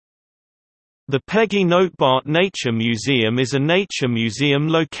The Peggy Notebart Nature Museum is a nature museum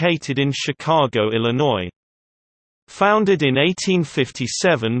located in Chicago, Illinois. Founded in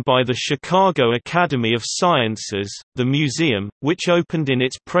 1857 by the Chicago Academy of Sciences, the museum, which opened in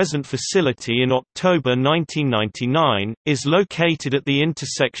its present facility in October 1999, is located at the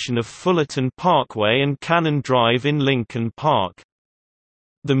intersection of Fullerton Parkway and Cannon Drive in Lincoln Park.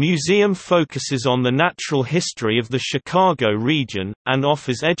 The museum focuses on the natural history of the Chicago region, and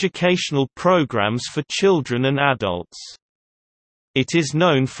offers educational programs for children and adults. It is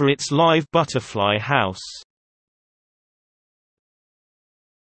known for its live butterfly house.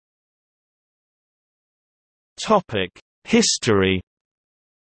 History.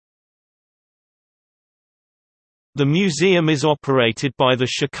 The museum is operated by the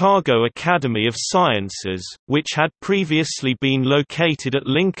Chicago Academy of Sciences, which had previously been located at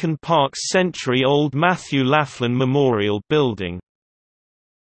Lincoln Park's century-old Matthew Laughlin Memorial Building.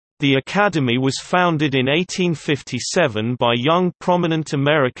 The Academy was founded in 1857 by young prominent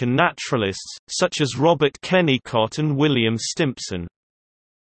American naturalists, such as Robert Kennicott and William Stimpson.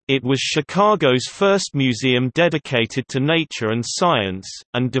 It was Chicago's first museum dedicated to nature and science,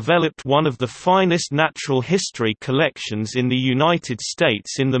 and developed one of the finest natural history collections in the United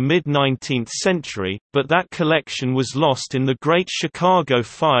States in the mid-19th century, but that collection was lost in the Great Chicago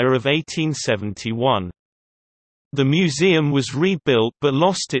Fire of 1871. The museum was rebuilt but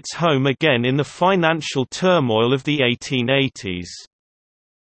lost its home again in the financial turmoil of the 1880s.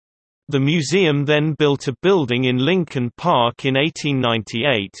 The museum then built a building in Lincoln Park in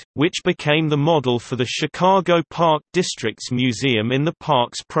 1898, which became the model for the Chicago Park District's museum in the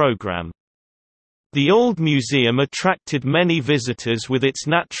Parks program. The old museum attracted many visitors with its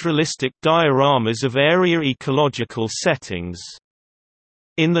naturalistic dioramas of area ecological settings.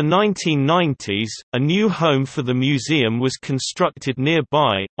 In the 1990s, a new home for the museum was constructed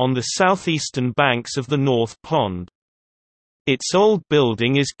nearby, on the southeastern banks of the North Pond. Its old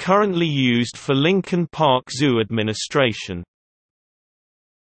building is currently used for Lincoln Park Zoo administration.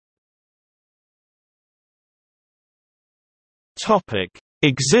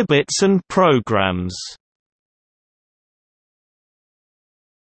 Exhibits and programs.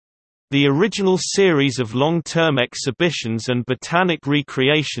 The original series of long-term exhibitions and botanic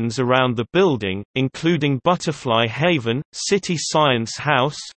recreations around the building, including Butterfly Haven, City Science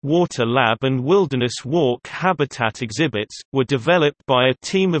House, Water Lab and Wilderness Walk habitat exhibits, were developed by a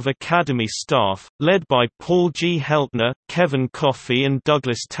team of Academy staff, led by Paul G. Heltner, Kevin Coffey and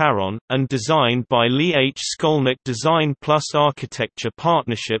Douglas Tarron, and designed by Lee H. Skolnick Design Plus Architecture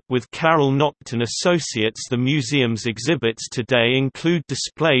Partnership with Carroll Nocton Associates. The museum's exhibits today include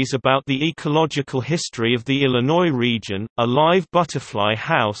displays about the ecological history of the Illinois region, a live butterfly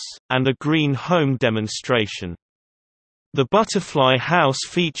house, and a green home demonstration. The butterfly house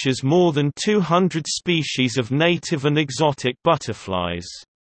features more than 200 species of native and exotic butterflies.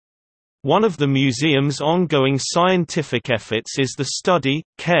 One of the museum's ongoing scientific efforts is the study,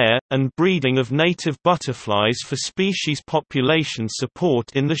 care, and breeding of native butterflies for species population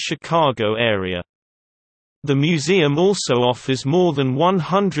support in the Chicago area. The museum also offers more than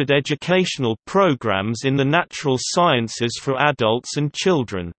 100 educational programs in the natural sciences for adults and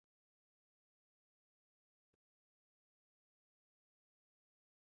children.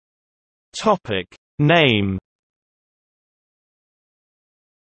 Name.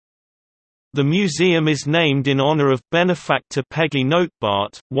 The museum is named in honor of benefactor Peggy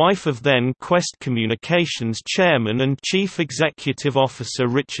Notebart, wife of then Quest Communications chairman and chief executive officer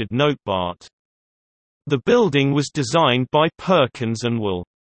Richard Notebart. The building was designed by Perkins and Will.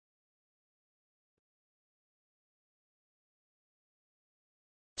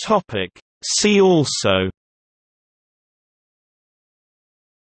 See also: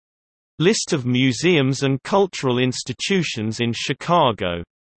 List of museums and cultural institutions in Chicago.